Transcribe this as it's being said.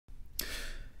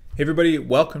Hey everybody,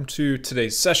 welcome to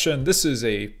today's session. This is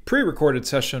a pre-recorded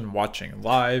session watching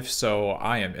live, so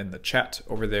I am in the chat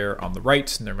over there on the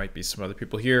right, and there might be some other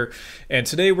people here. And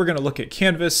today we're going to look at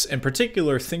Canvas, in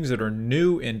particular things that are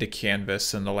new into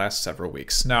Canvas in the last several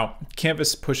weeks. Now,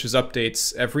 Canvas pushes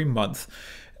updates every month,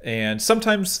 and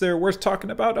sometimes they're worth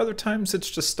talking about, other times it's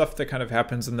just stuff that kind of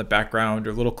happens in the background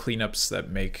or little cleanups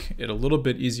that make it a little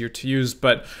bit easier to use.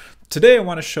 But today I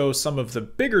want to show some of the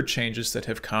bigger changes that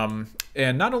have come,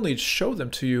 and not only show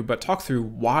them to you, but talk through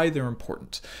why they're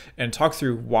important and talk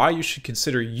through why you should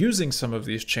consider using some of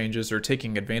these changes or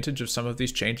taking advantage of some of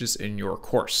these changes in your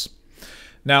course.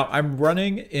 Now, I'm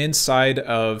running inside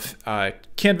of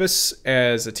Canvas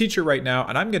as a teacher right now,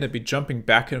 and I'm going to be jumping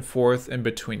back and forth in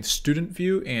between student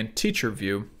view and teacher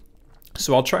view.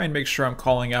 So I'll try and make sure I'm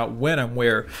calling out when I'm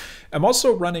where. I'm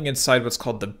also running inside what's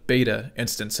called the beta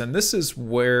instance, and this is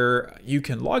where you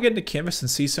can log into Canvas and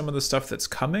see some of the stuff that's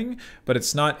coming, but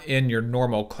it's not in your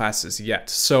normal classes yet.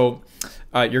 So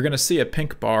you're going to see a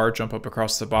pink bar jump up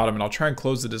across the bottom, and I'll try and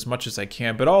close it as much as I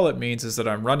can, but all it means is that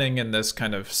I'm running in this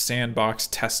kind of sandbox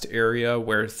test area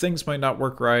where things might not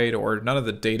work right, or none of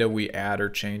the data we add or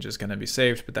change is going to be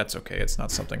saved, but that's okay. It's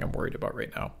not something I'm worried about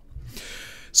right now.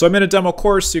 So I'm in a demo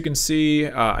course. You can see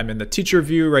I'm in the teacher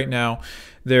view right now.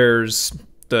 There's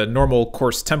the normal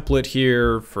course template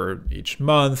here for each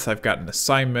month. I've got an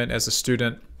assignment as a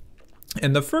student.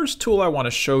 And the first tool I want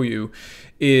to show you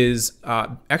is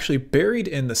actually buried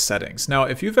in the settings. Now,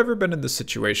 if you've ever been in the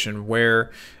situation where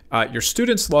your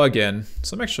students log in,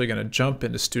 so I'm actually going to jump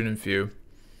into student view,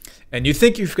 and you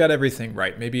think you've got everything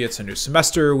right. Maybe it's a new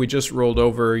semester, we just rolled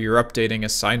over, you're updating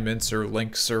assignments or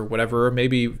links or whatever, or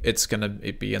maybe it's gonna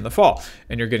be in the fall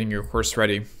and you're getting your course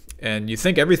ready and you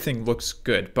think everything looks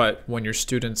good, but when your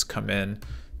students come in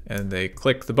and they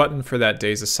click the button for that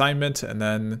day's assignment and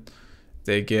then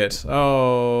they get,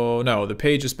 oh no, the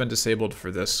page has been disabled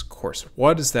for this course.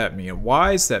 What does that mean?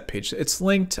 Why is that page? It's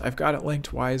linked, I've got it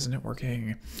linked, why isn't it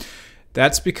working?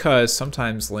 That's because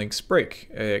sometimes links break.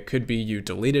 It could be you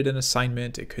deleted an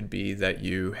assignment. It could be that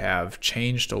you have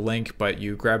changed a link, but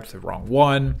you grabbed the wrong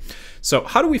one. So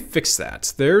how do we fix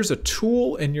that? There's a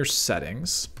tool in your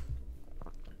settings.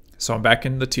 So I'm back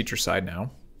in the teacher side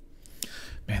now.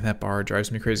 Man, that bar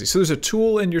drives me crazy. So there's a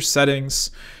tool in your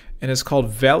settings, and it's called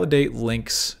Validate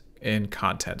Links in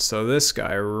Content. So this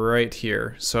guy right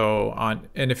here. So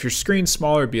and if your screen's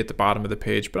smaller, it'd be at the bottom of the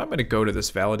page, but I'm going to go to this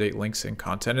Validate Links in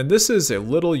Content. And this is a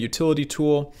little utility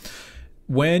tool.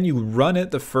 When you run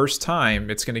it the first time,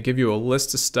 it's going to give you a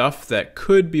list of stuff that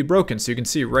could be broken. So you can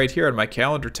see right here on my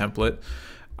calendar template,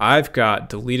 I've got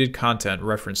deleted content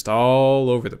referenced all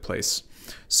over the place.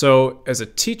 So as a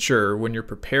teacher, when you're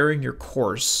preparing your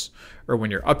course, or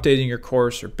when you're updating your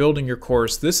course or building your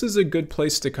course, this is a good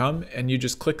place to come and you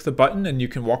just click the button and you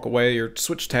can walk away or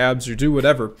switch tabs or do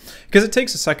whatever, because it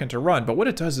takes a second to run. But what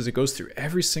it does is it goes through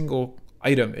every single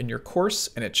item in your course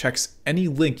and it checks any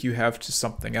link you have to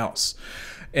something else.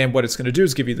 And what it's going to do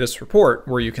is give you this report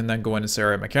where you can then go in and say,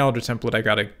 all right, my calendar template, I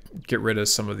got to get rid of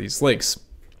some of these links.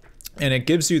 And it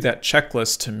gives you that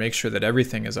checklist to make sure that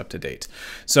everything is up to date.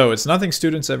 So it's nothing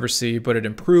students ever see, but it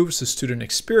improves the student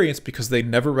experience because they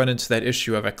never run into that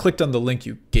issue of I clicked on the link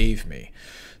you gave me.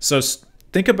 So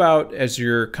think about as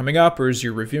you're coming up or as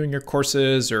you're reviewing your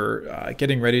courses or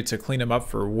getting ready to clean them up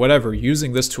for whatever,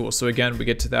 using this tool. So again, we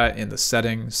get to that in the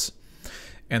settings,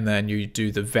 and then you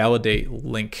do the validate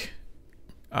links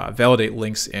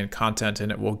in content, and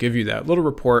it will give you that little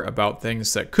report about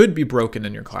things that could be broken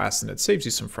in your class, and it saves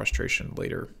you some frustration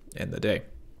later in the day.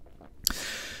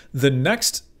 The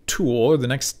next tool, or the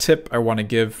next tip I want to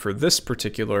give for this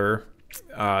particular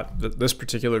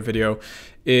video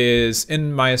is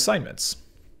in my assignments.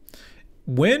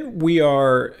 When we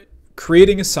are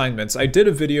creating assignments, I did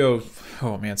a video,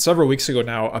 oh man, several weeks ago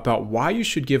now about why you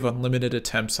should give unlimited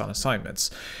attempts on assignments.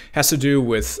 It has to do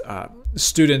with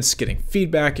students getting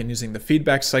feedback and using the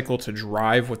feedback cycle to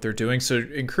drive what they're doing. So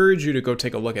I encourage you to go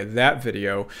take a look at that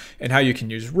video and how you can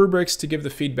use rubrics to give the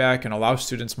feedback and allow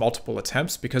students multiple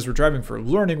attempts, because we're driving for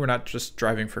learning, we're not just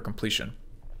driving for completion.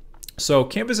 So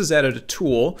Canvas has added a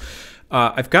tool.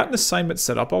 I've got an assignment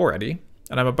set up already,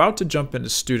 and I'm about to jump into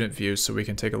student view so we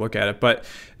can take a look at it. But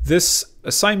this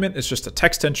assignment is just a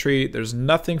text entry. There's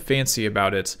nothing fancy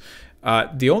about it.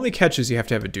 The only catch is you have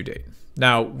to have a due date.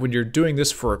 Now, when you're doing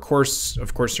this for a course,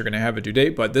 of course, you're going to have a due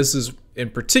date, but this is in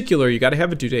particular, you got to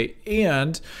have a due date,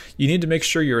 and you need to make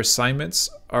sure your assignments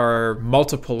are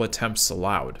multiple attempts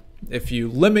allowed. If you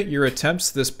limit your attempts,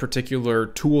 this particular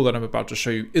tool that I'm about to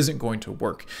show you isn't going to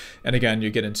work. And again, you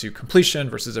get into completion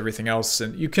versus everything else,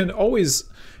 and you can always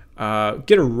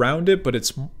get around it, but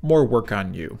it's more work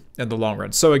on you in the long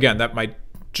run. So again, that might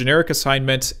generic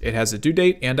assignment, it has a due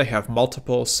date, and I have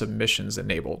multiple submissions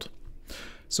enabled.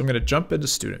 So I'm going to jump into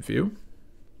student view.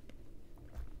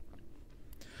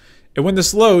 And when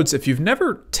this loads, if you've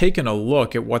never taken a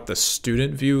look at what the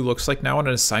student view looks like now on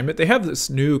an assignment, they have this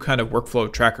new kind of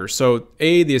workflow tracker. So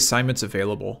the assignment's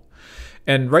available.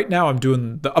 And right now I'm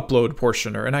doing the upload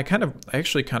portion, and I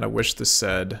actually kind of wish this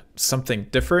said something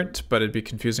different, but it'd be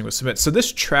confusing with submit. So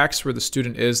this tracks where the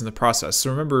student is in the process.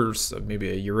 So remember maybe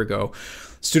a year ago,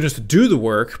 students would do the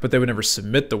work, but they would never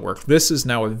submit the work. This is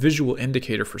now a visual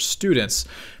indicator for students.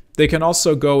 They can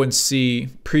also go and see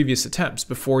previous attempts.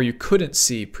 Before you couldn't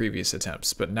see previous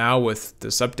attempts, but now with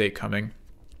this update coming,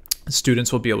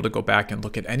 students will be able to go back and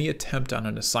look at any attempt on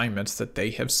an assignment that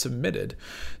they have submitted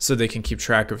so they can keep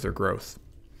track of their growth.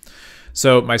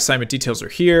 So my assignment details are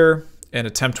here. In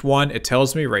attempt 1, it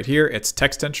tells me right here, it's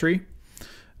text entry.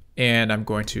 And I'm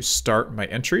going to start my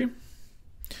entry.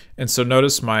 And so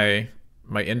notice my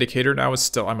indicator now is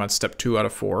still, I'm on step 2 out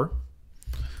of 4.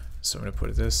 So I'm going to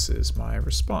put this is my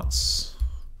response.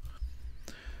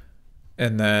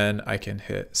 And then I can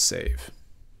hit save.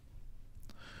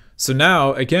 So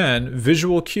now, again,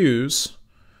 visual cues.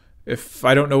 If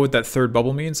I don't know what that third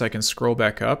bubble means, I can scroll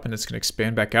back up and it's going to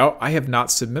expand back out. I have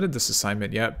not submitted this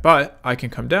assignment yet, but I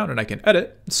can come down and I can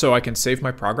edit, so I can save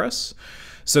my progress.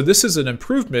 So this is an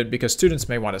improvement because students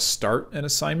may want to start an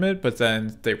assignment, but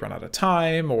then they run out of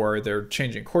time, or they're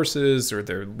changing courses, or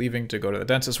they're leaving to go to the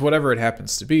dentist, whatever it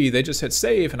happens to be. They just hit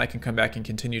save and I can come back and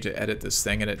continue to edit this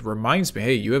thing. And it reminds me,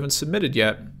 hey, you haven't submitted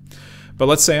yet. But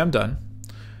let's say I'm done.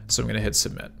 So I'm going to hit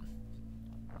submit.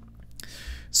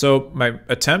 So my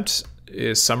attempt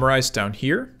is summarized down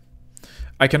here.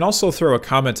 I can also throw a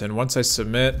comment in once I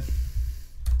submit.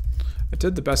 I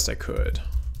did the best I could.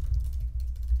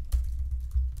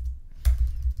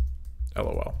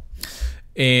 LOL.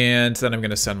 And then I'm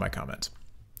going to send my comment.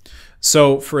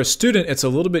 So for a student, it's a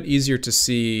little bit easier to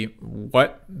see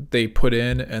what they put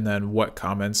in and then what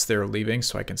comments they're leaving.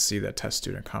 So I can see that test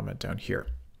student comment down here.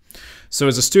 So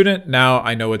as a student, now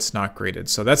I know it's not graded.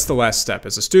 So that's the last step.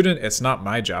 As a student, it's not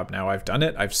my job now. I've done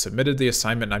it. I've submitted the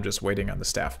assignment and I'm just waiting on the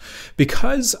staff.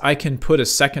 Because I can put a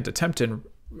second attempt in,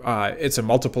 it's a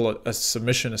multiple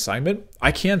submission assignment,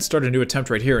 I can start a new attempt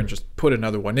right here and just put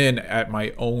another one in at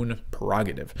my own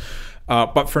prerogative.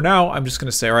 But for now, I'm just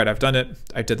going to say, all right, I've done it.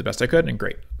 I did the best I could, and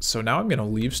great. So now I'm going to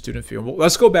leave student view. Well,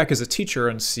 let's go back as a teacher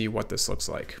and see what this looks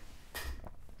like.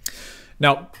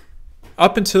 Now,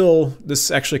 up until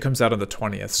this actually comes out on the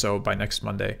 20th, so by next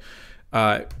Monday,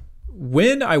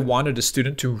 when I wanted a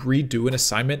student to redo an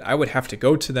assignment, I would have to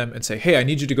go to them and say, hey, I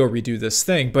need you to go redo this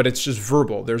thing, but it's just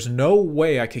verbal. There's no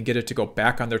way I could get it to go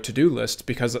back on their to-do list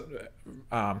because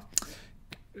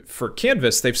for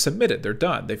Canvas, they've submitted, they're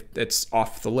done. It's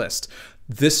off the list.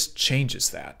 This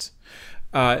changes that.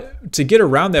 To get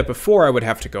around that before, I would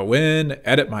have to go in,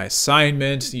 edit my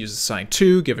assignment, use assign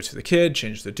to, give it to the kid,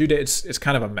 change the due date. It's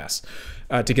kind of a mess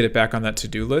to get it back on that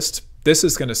to-do list. This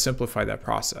is going to simplify that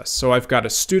process. So I've got a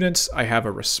student, I have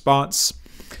a response.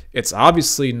 It's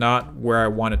obviously not where I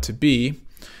want it to be.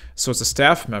 So as a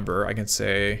staff member, I can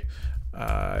say,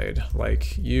 I'd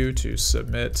like you to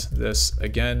submit this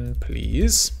again,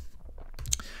 please.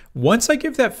 Once I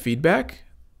give that feedback,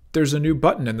 there's a new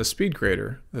button in the speed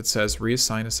grader that says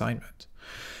reassign assignment.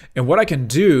 And what I can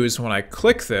do is when I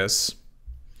click this,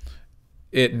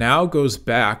 it now goes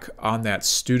back on that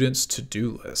student's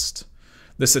to-do list.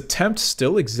 This attempt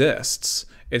still exists.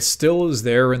 It still is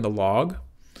there in the log.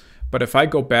 But if I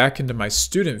go back into my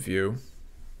student view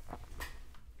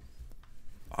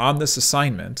on this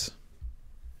assignment,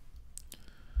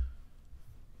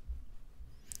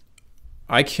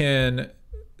 I can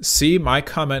see my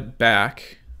comment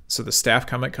back. So the staff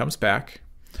comment comes back.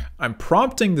 I'm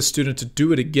prompting the student to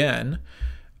do it again.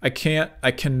 I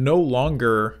can no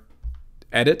longer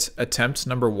edit attempt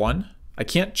number 1. I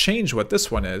can't change what this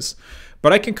one is,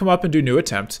 but I can come up and do new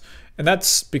attempt. And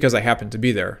that's because I happen to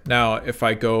be there. Now, if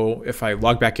I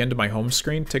log back into my home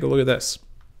screen, take a look at this.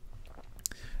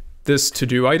 This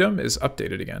to-do item is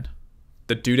updated again.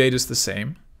 The due date is the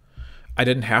same. I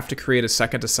didn't have to create a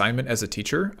second assignment as a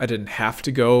teacher. I didn't have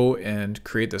to go and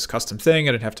create this custom thing.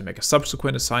 I didn't have to make a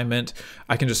subsequent assignment.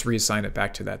 I can just reassign it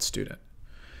back to that student.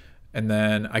 And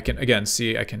then I can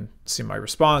see my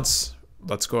response.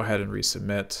 Let's go ahead and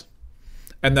resubmit.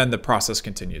 And then the process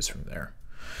continues from there.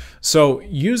 So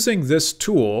using this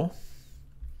tool,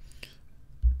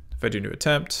 if I do new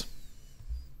attempt,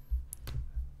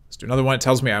 let's do another one. It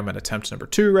tells me I'm at attempt number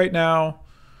 2 right now.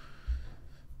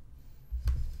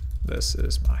 This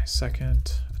is my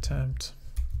second attempt.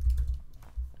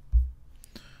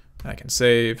 I can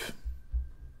save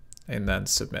and then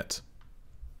submit.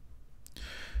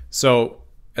 So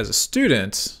as a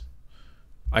student,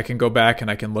 I can go back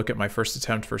and I can look at my first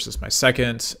attempt versus my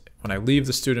second. When I leave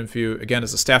the student view, again,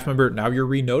 as a staff member, now you're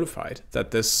re-notified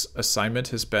that this assignment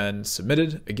has been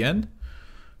submitted again.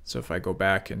 So if I go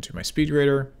back into my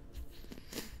SpeedGrader,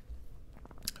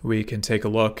 we can take a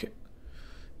look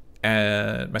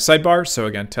at my sidebar. So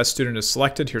again, test student is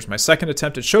selected. Here's my second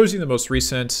attempt. It shows you the most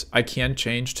recent. I can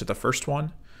change to the first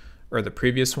one or the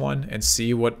previous one and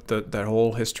see what that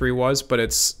whole history was, but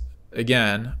it's,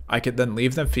 again, I could then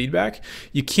leave them feedback.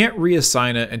 You can't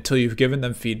reassign it until you've given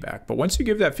them feedback. But once you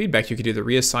give that feedback, you could either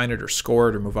reassign it or score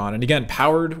it or move on. And again,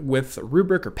 powered with a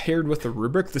rubric or paired with a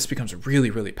rubric, this becomes really,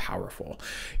 really powerful.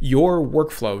 Your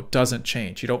workflow doesn't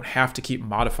change. You don't have to keep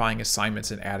modifying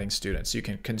assignments and adding students. You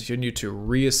can continue to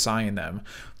reassign them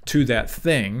to that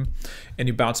thing, and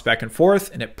you bounce back and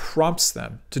forth, and it prompts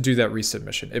them to do that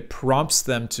resubmission. It prompts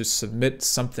them to submit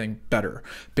something better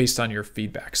based on your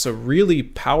feedback. So really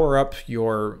power up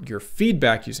your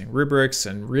feedback using rubrics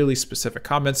and really specific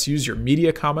comments. Use your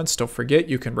media comments. Don't forget,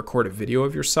 you can record a video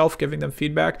of yourself giving them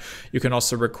feedback. You can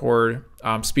also record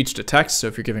speech to text. So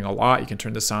if you're giving a lot, you can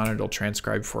turn this on and it'll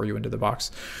transcribe for you into the box.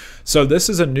 So this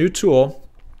is a new tool.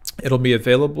 It'll be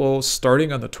available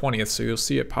starting on the 20th, so you'll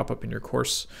see it pop up in your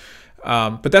course.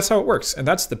 But that's how it works, and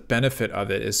that's the benefit of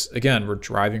it is, again, we're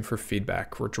driving for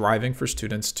feedback. We're driving for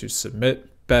students to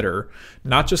submit better,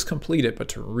 not just complete it, but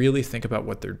to really think about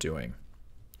what they're doing.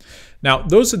 Now,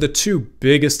 those are the two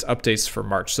biggest updates for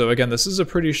March. So again, this is a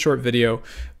pretty short video,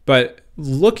 but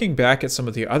looking back at some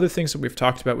of the other things that we've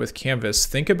talked about with Canvas,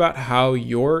 think about how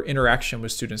your interaction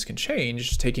with students can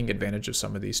change taking advantage of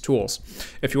some of these tools.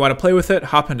 If you want to play with it,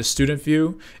 hop into student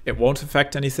view. It won't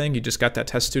affect anything. You just got that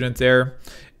test student there.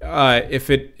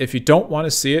 If you don't want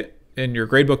to see it in your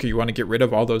gradebook or you want to get rid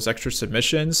of all those extra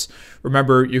submissions,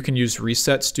 remember you can use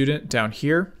reset student down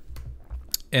here,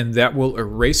 and that will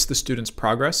erase the student's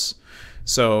progress.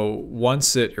 So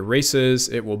once it erases,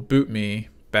 it will boot me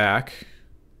back.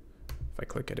 If I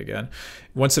click it again,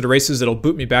 once it erases, it'll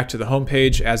boot me back to the home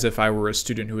page as if I were a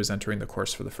student who was entering the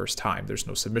course for the first time. There's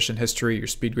no submission history. Your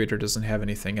SpeedGrader doesn't have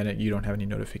anything in it. You don't have any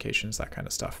notifications, that kind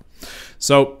of stuff.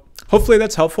 So hopefully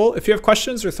that's helpful. If you have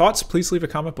questions or thoughts, please leave a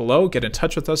comment below. Get in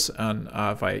touch with us on,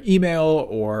 via email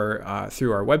or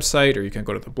through our website, or you can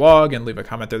go to the blog and leave a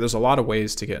comment there. There's a lot of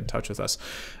ways to get in touch with us.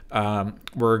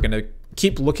 We're going to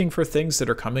keep looking for things that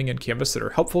are coming in Canvas that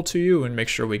are helpful to you and make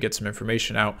sure we get some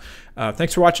information out.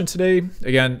 Thanks for watching today.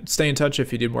 Again, stay in touch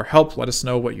if you need more help. Let us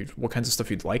know what kinds of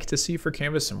stuff you'd like to see for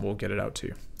Canvas, and we'll get it out to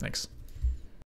you. Thanks.